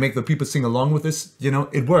 and I make the people sing along with this, you know,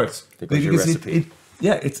 it works. Because your recipe.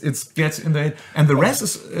 It gets in the head, and the rest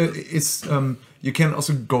is you can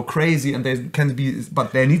also go crazy, and there can be,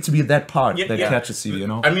 but there needs to be that part that catches you, you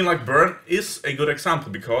know. I mean, like Burn is a good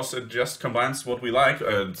example because it just combines what we like.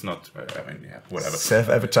 It's not, I mean, yeah, whatever.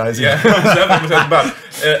 Self-advertising. Yeah,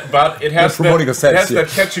 but it has, promoting ourselves, that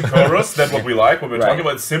catchy chorus, that what we like, what we're talking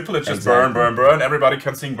about. It's simple, it's just burn, burn, burn. Everybody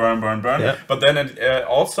can sing burn, burn, burn. Yeah. But then it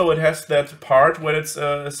also it has that part where it's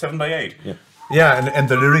 7/8. Yeah. Yeah, and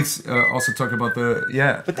the lyrics also talk about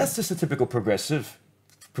But that's just a typical progressive.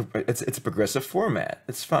 It's a progressive format.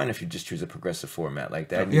 It's fine if you just choose a progressive format like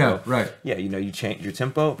that. Yeah, right. Yeah, you know, you change your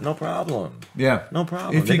tempo, no problem. Yeah, No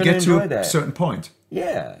problem. If They're you gonna get to enjoy a that. certain point,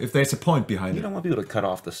 Yeah. if there's a point behind You it. don't want people to cut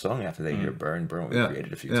off the song after they hear Burn what we Yeah.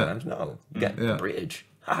 created a few Yeah. times. No, you got Yeah. the bridge.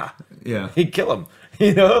 Ha! Yeah. You kill them.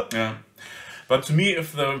 You know. Yeah. But to me,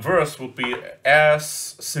 if the verse would be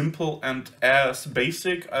as simple and as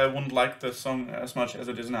basic, I wouldn't like the song as much as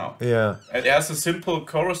it is now. Yeah. It has a simple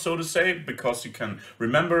chorus, so to say, because you can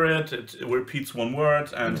remember it. It repeats one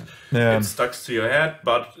word and it stuck to your head.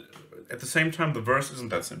 But at the same time, the verse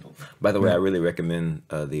isn't that simple. By the way, I really recommend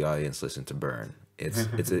the audience listen to Burn. It's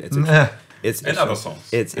And other songs.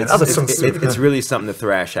 It's really something to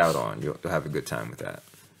thrash out on. You'll have a good time with that.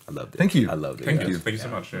 I loved it. Thank you. I loved it. Thank yeah. you. Thank you so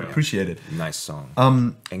much. Yeah. Appreciate it. Nice song.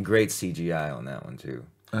 And great CGI on that one too.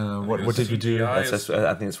 What did you do? That's,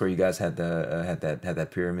 I think that's where you guys had the had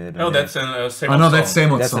that pyramid. No, that's an same Oh old no, song. that's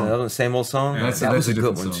same old That's song. another same old song. That's that was a a good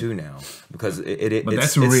different one song. too now because But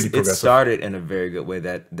that's really it progressive. started in a very good way.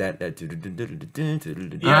 That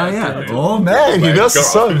Ah, yeah. Yeah. Oh man, you Like, know the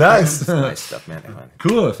go song. Nice. nice stuff, man.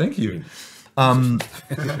 Cool. Thank you.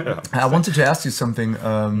 I wanted to ask you something.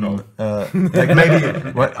 Like maybe,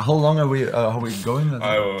 how long are we going?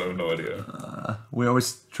 I have no idea. We're always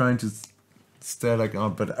trying to stare like, oh,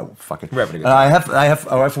 but fuck it. We're having a good I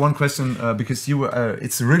have one question because you were.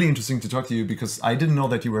 It's really interesting to talk to you because I didn't know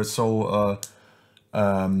that you were so.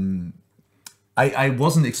 I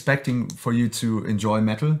wasn't expecting for you to enjoy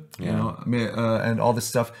metal, you know, and all this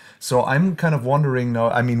stuff. So I'm kind of wondering now.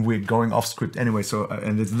 I mean, we're going off script anyway, so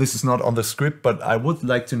and this is not on the script, but I would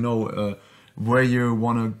like to know where you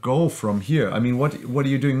want to go from here. I mean, what are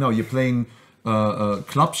you doing now? You're playing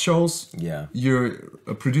club shows. Yeah. You're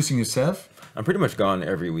producing yourself. I'm pretty much gone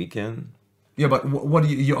every weekend. Yeah, but what are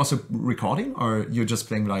you also recording, or you're just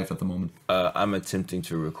playing live at the moment? I'm attempting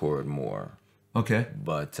to record more, Okay.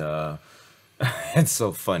 but it's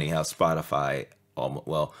so funny how Spotify.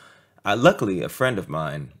 Luckily, a friend of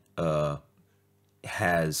mine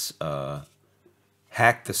has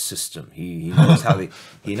hacked the system. He knows how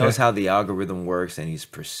knows how the algorithm works, and he's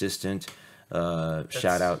persistent.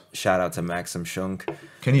 Shout out to Maxim Schunk.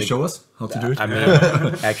 Can you show us how to do it? I mean,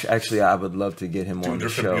 actually, I would love to get him on the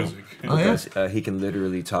different show music. Oh, yeah? because he can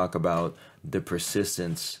literally talk about the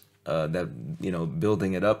persistence that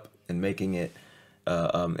building it up and making it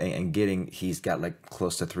and getting. He's got like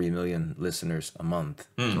close to 3 million listeners a month,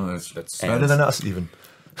 Oh, that's Better than us, even.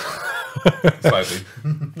 Slightly.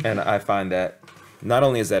 and I find that not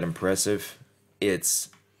only is that impressive, it's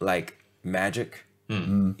like magic,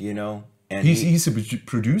 you know. And he's a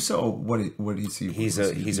producer, or what is he? he's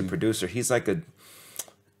a producer. He's like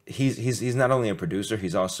he's not only a producer,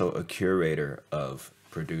 he's also a curator of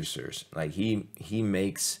producers. Like he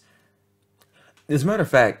makes, as a matter of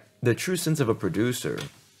fact, the true sense of a producer,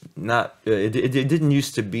 it didn't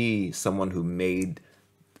used to be someone who made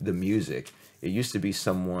the music. It used to be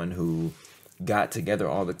someone who got together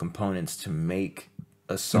all the components to make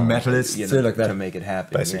a song, metalist, still like that. to make it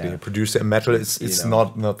happen. Basically, yeah. a producer in metal it's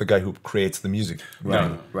know. not the guy who creates the music.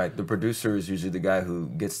 Right, No. right. The producer is usually the guy who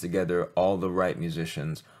gets together all the right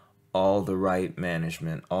musicians, all the right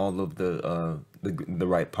management, all of the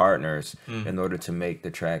right partners in order to make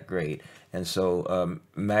the track great. And so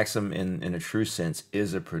Maxim, in a true sense,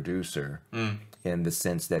 is a producer in the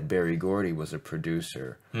sense that Berry Gordy was a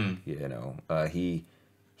producer. You know,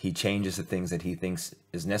 he changes the things that he thinks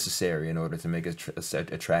is necessary in order to make a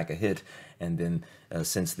track a hit. And then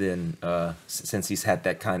since he's had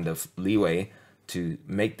that kind of leeway to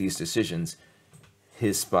make these decisions,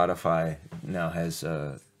 his Spotify now has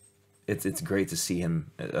it's great to see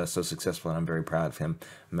him so successful, and I'm very proud of him.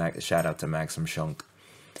 Shout out to Maxim Schunk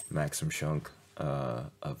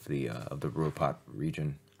of the Ruhrpott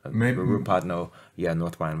region. Ruhrpott,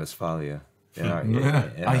 North Rhine-Westphalia.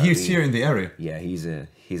 He's here in the area. Yeah, he's a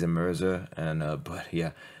Merzer, and but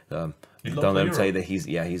yeah. You Don't love let him Europe. tell you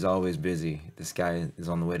that he's always busy. This guy is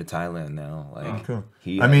on the way to Thailand now. Like, Cool.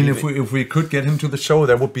 he, I mean, even, if we could get him to the show,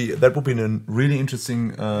 that would be a really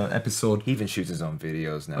interesting episode he even shoots his own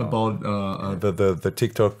videos now. about the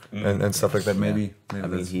TikTok and stuff like that. Maybe I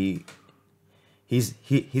mean, that's-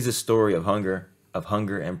 he's a story of hunger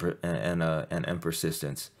and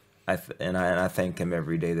persistence. I thank him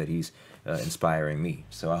every day that he's inspiring me.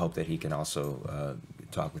 So I hope that he can also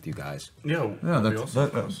talk with you guys. Yeah, Yeah, we also,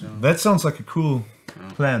 of course, yeah. that sounds like a cool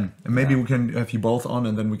plan. And maybe we can have you both on,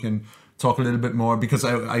 and then we can talk a little bit more, because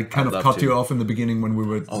I kind of love cut to. you off in the beginning when we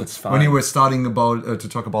were it's when you fine. were starting about to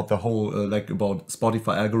talk about the whole about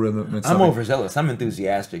Spotify algorithm. And stuff. I'm overzealous. I'm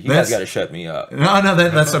enthusiastic. You That's- guys got to shut me up. No,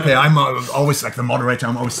 that's okay. I'm always like the moderator.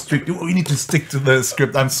 I'm always strict. We need to stick to the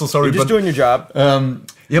script. I'm so sorry, You're just but doing your job.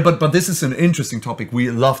 yeah, but this is an interesting topic. We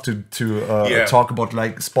love to Yeah. talk about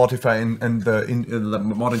like Spotify and the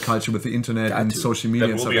modern culture with the internet and to. social media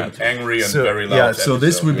That and will stuff be like an that. angry and So, very loud yeah, so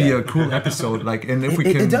this episode. will be Yeah. a cool episode. Like, and if we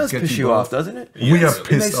can It does get piss you you both- off, doesn't it? We Yes, are it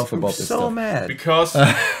pissed makes off me about this so stuff. mad. Because I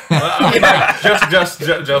mean, like, just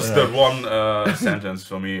that one sentence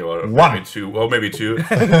for me, or One. maybe two.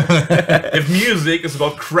 If music is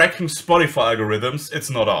about cracking Spotify algorithms, it's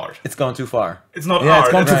not art. It's gone too far. It's not Yeah, it's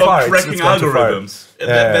art. gone It's too about far. cracking It's gone too far. algorithms.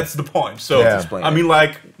 Yeah. That's the point. So Yeah. Explain I it. mean,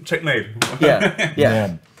 like, checkmate. Yeah.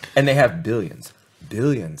 Yeah. And they have billions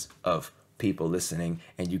of people listening,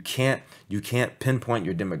 and you can't pinpoint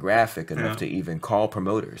your demographic enough to even call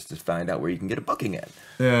promoters to find out where you can get a booking at.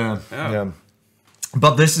 Yeah, Yeah. yeah.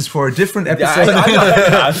 But this is for a different Yeah, episode.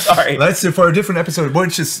 I'm sorry. Let's say for a different episode,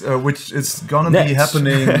 which is gonna be Next.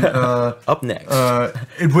 happening. Up next.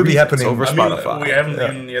 It will be happening. over I mean, Spotify. we haven't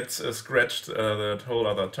even yet scratched that whole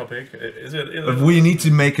other topic. Is it? We need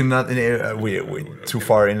to make another. We too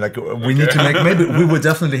far in. Like we need to make. Maybe we will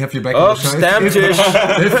definitely have you back. Oh, on the show. Stammtisch.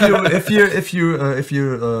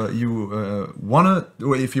 If you wanna,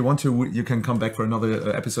 or if you want to, you can come back for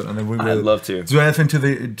another episode, and then we will. I'd love to. delve into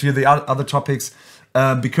the other topics,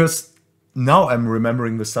 because now I'm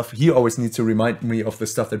remembering the stuff. He always needs to remind me of the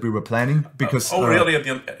stuff that we were planning, because. really? At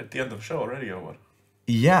the end of the show already, or what?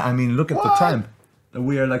 Yeah, I mean, look at the time.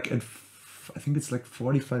 We are like at. I think it's like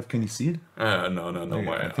 45. Can you see it? No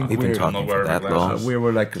way. I think We've been we're- talking I'm not for wearing that my long. glasses. We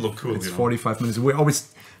were like, Look cool, it's you know. 45 minutes. We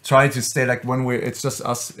always try to stay like when it's just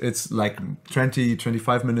us, it's like 20,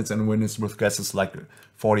 25 minutes, and when it's with guests, it's like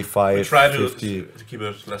 45, Try to 50. keep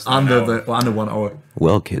it less than an hour. Under 1 hour.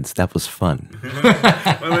 Well, kids, that was fun.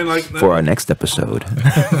 I mean, like, For our next episode.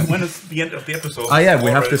 when it's the end of the episode. Ah, yeah, we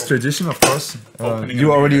have already- this tradition, of course. Opening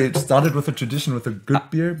You a already beer. started with a tradition with a good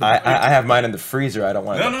beer. But I have mine in the freezer. I don't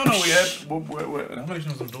want No, to. no, we had. How many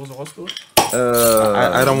times have Dose rausgeholt?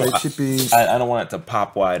 I don't want. it should be. I don't want it to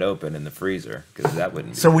pop wide open in the freezer because that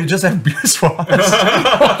wouldn't. Be So we just have beers for us.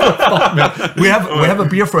 we have a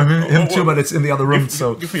beer for him too, but it's in the other room.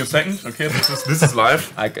 So. Give me a second. Okay, this is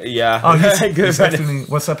live. yeah. Oh, Good. he's actually,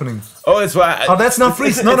 what's happening? Oh, it's why. Oh, that's not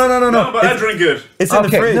freeze. No. No, but I drink it. It's in the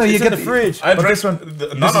Okay, fridge. no, you it's get in the the- fridge. I But drank. this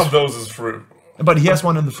one- None of those is fruit. But he has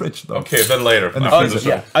one in the fridge, though. Okay, then later. the After freezer, the show.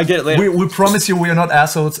 Yeah, I get it later. We promise you we are not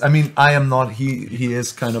assholes. I mean, I am not. He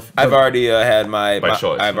is kind of. I've already had my. By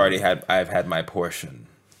choice. I've had my portion.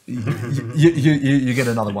 You get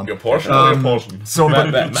another one. Your portion or your portion? So, but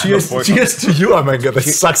my portion. cheers to you. Oh my god, that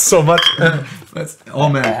sucks so much. Oh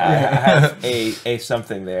man, I yeah, have a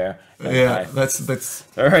something there. yeah. That's.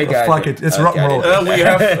 All right, guys. Fuck it, it's I rock and got roll. it. We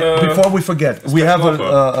have. Before we forget, we have offer.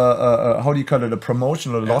 a how do you call it? A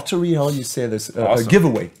promotion, a lottery? How do you say this? A Awesome.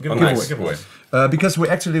 giveaway. Giveaway. Because we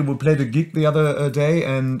played a gig the other day,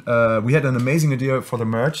 and we had an amazing idea for the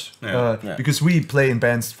merch. Yeah. Because we play in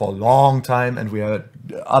bands for a long time, and we had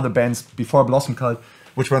other bands before Blossom Cult,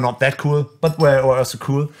 which were not that cool, but were also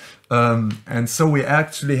cool. And so we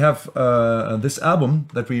actually have this album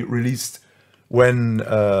that we released when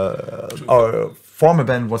our former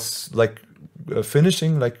band was like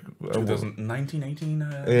finishing, like 2019, 18.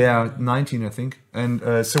 yeah, 19, I think. And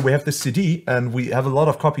so we have the CD, and we have a lot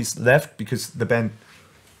of copies left because the band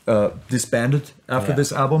disbanded after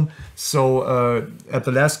this album. So at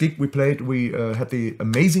the last gig we played, we had the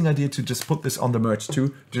amazing idea to just put this on the merch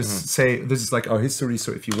too. Just say this is like our history.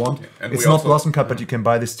 So if you want, And it's we not also- Blossom Cut, but you can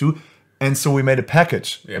buy this too. And so we made a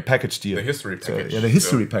package deal. The history So, package. yeah, the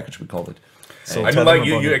history So- package we called it. So I mean, tell like them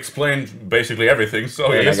you, about you it. explained basically everything.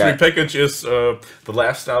 So your I history got- package is the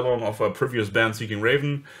last album of a previous band, Seeking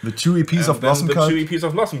Raven. The 2 EPs of And then Blossom the Cut. 2 EPs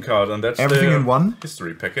of Blossom Card, and that's Everything the in one?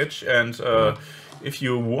 history package. And if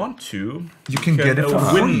you want to, You can get it for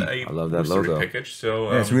win free. a I love that history logo. package.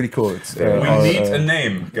 So Yeah, it's really cool. It's we our, need a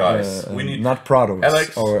name, guys. we need not Prado. it's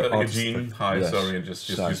Alex, our artist. Eugene. Hi, Yes. sorry, I just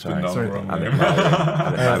Sorry, used the sorry. number. Sorry. wrong I'm name.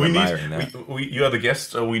 admiring, We admiring that. need. You are the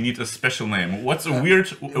guest. We need a special name. What's a weird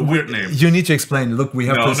name? You need to explain. Look, we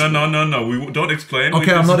have No, this. no. We don't explain.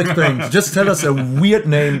 Okay, I'm not explaining. Just tell us a weird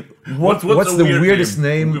name. What's What's a the weird weirdest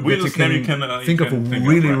name? name, The weirdest that name you you can, can, think you of a can think of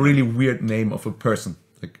really, right now. really weird name of a person?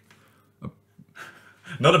 Like,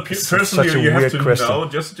 Not a person such you, a you have weird to question. know.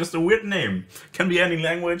 Just a weird name. Can be any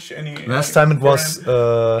language. Any. last time it was.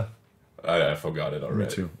 brand. I forgot it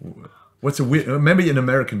already. Too. What's a weird? Maybe an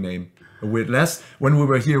American name. A weird. Last when we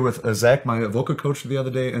were here with Zach, my vocal coach the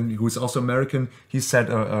other day, and who's also American, he said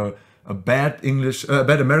a bad English,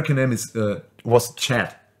 bad American name is was Chad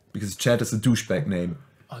because Chad is a douchebag name.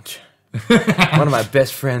 One of my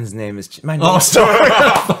best friends' name is my Oh, sorry.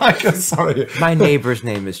 Fuck, sorry. my neighbor's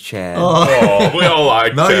name is Chad. Oh, we all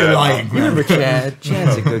like Now that. you're lying. You remember Chad?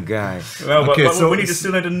 Chad's a good guy. No, Okay, but so we need to it's-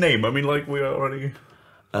 still need a name. I mean, like we are already.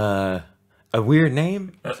 A weird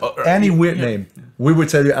name? Any weird name. We will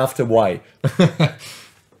tell you after why.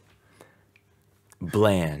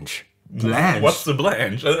 Blanche. Blanche. What's the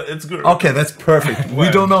Blanche? It's good. Okay, that's perfect. We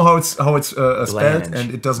don't know how it's spelled, Blanche.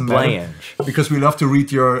 and it doesn't matter Blanche. because we love to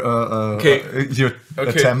read your your Okay,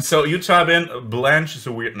 attempts. so you type in Blanche is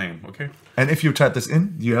a weird name, okay? And if you type this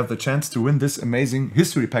in, you have the chance to win this amazing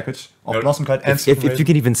history package of No, Blossom Kite and If you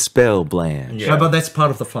can even spell Blanche. Yeah, but that's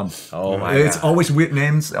part of the fun. Oh my It's God. always weird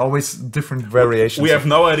names, always different variations. We have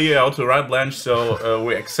no idea how to write Blanche, so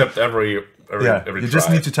we accept every you just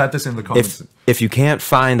try. need to type this in the comments. If you can't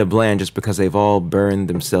find a Blanche just because they've all burned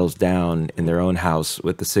themselves down in their own house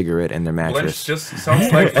with the cigarette and their Blanche mattress. just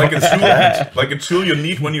sounds like a tool, like a tool you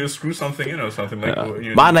need when you screw something in or something. Like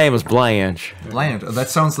you My name is Blanche. Land. That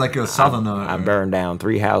sounds like a southerner. I burned down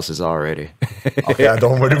 3 houses already. Okay, I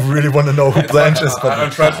don't really want to know who Blanche is, but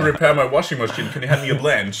I'm trying to repair my washing machine. Can you hand me a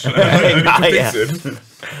Blanche? I need to Yeah. fix it.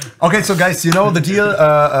 okay. So guys, you know the deal.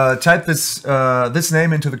 Type this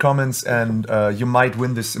name into the comments, and you might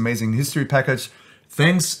win this amazing history package.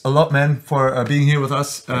 Thanks a lot, man, for being here with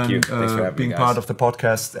us and you. Thanks for having me, being guys. part of the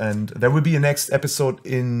podcast. And there will be a next episode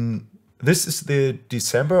in. This is the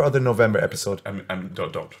December or the November episode.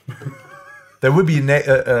 Don't. There will be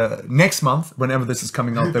next month, whenever this is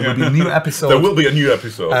coming out. There will be a new episode. There will be a new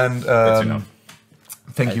episode. And That's enough.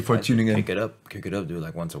 thank you for tuning in. Kick it up, do it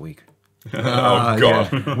like once a week. Oh God.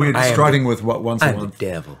 Yeah. We're I am starting with what once a I'm the month.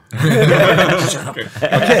 devil.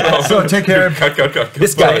 So take care. Cut.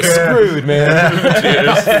 This guy is screwed,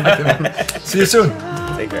 man. See you soon.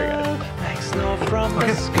 Take care, guys. like snow from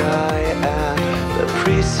the sky, and the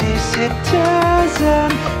priest sees it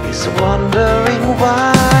doesn't. He's wondering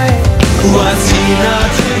why. What's he not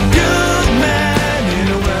to do?